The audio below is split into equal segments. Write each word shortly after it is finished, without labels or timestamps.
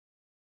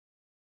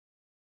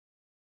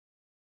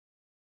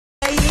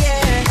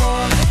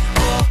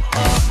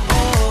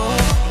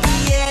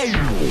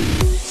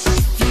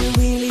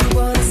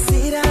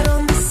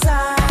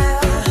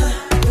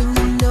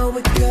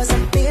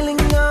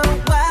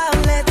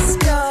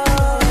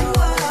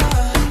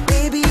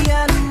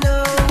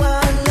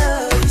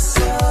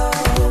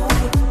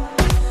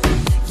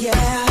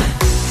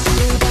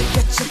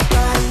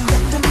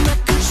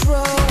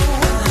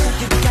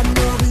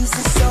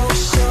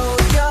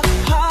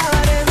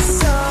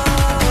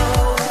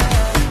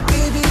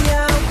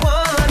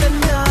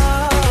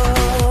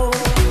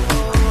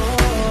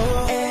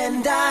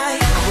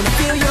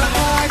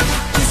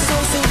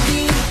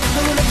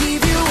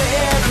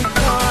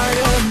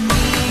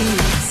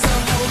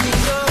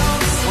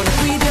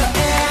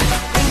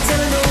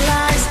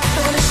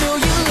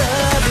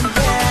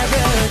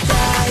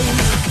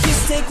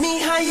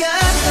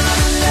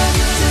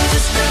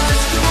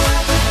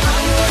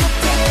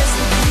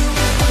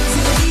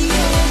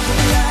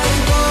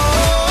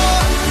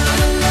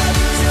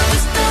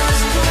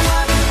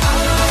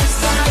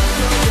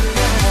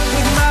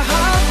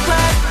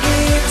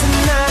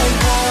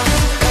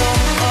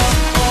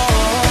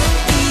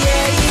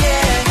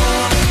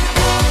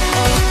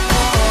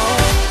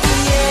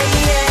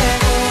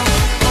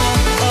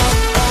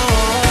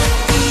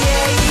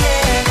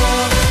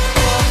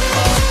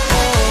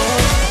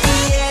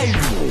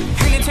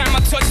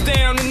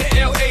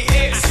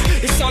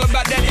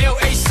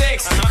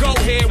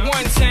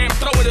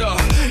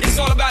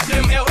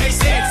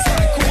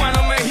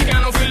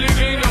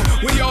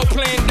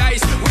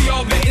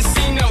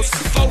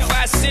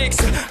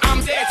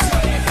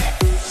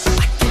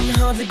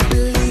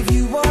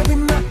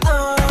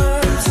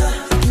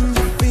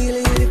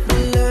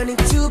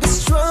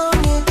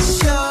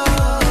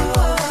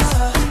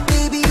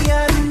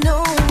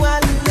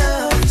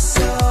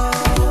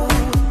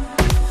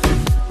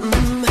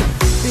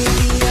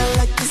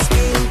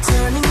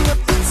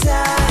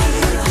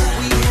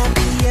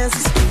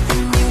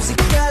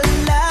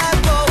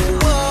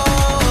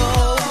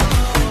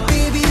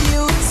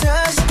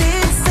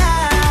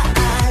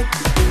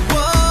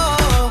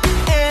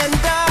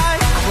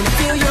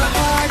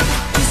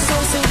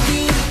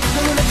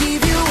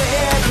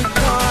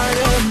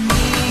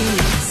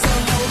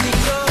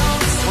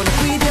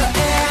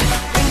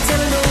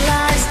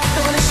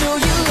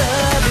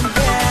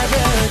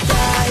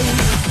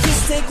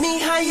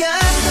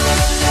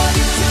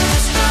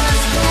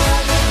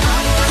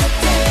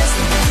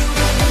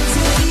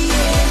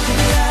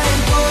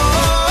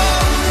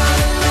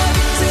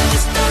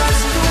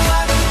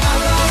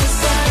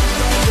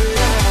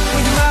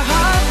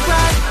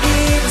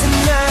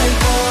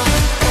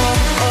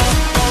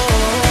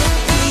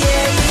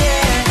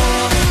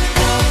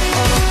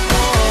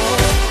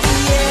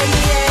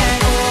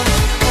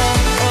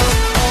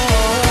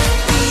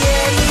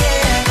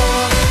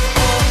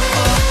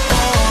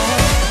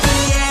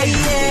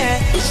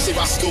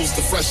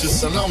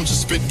lesson. I don't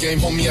just spit game,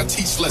 homie, I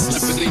teach lessons.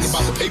 If it ain't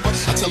about the paper,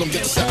 I tell them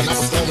get the 7. I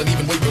was rolling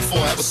even way before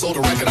I ever sold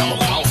a record. I'm a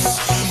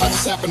boss. I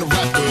just happen to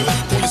rap good.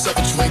 Pour yourself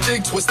a drink,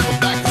 jig, twist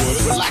it backward.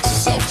 Relax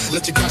yourself,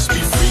 let your conscience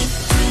be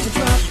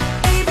free.